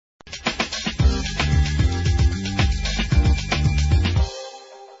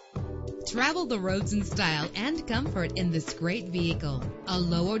Travel the roads in style and comfort in this great vehicle. A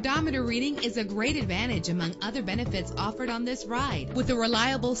low odometer reading is a great advantage among other benefits offered on this ride, with a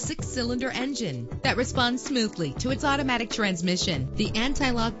reliable 6-cylinder engine that responds smoothly to its automatic transmission. The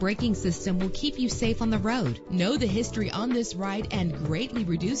anti-lock braking system will keep you safe on the road. Know the history on this ride and greatly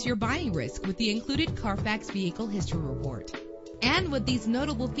reduce your buying risk with the included Carfax Vehicle History Report. And with these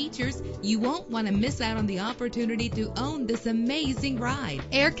notable features, you won't want to miss out on the opportunity to own this amazing ride.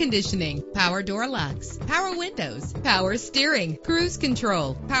 Air conditioning, power door locks, power windows, power steering, cruise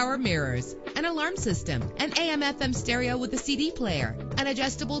control, power mirrors, an alarm system, an AM/FM stereo with a CD player, an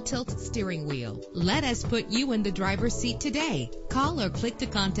adjustable tilt steering wheel. Let us put you in the driver's seat today. Call or click to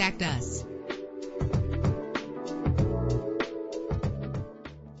contact us.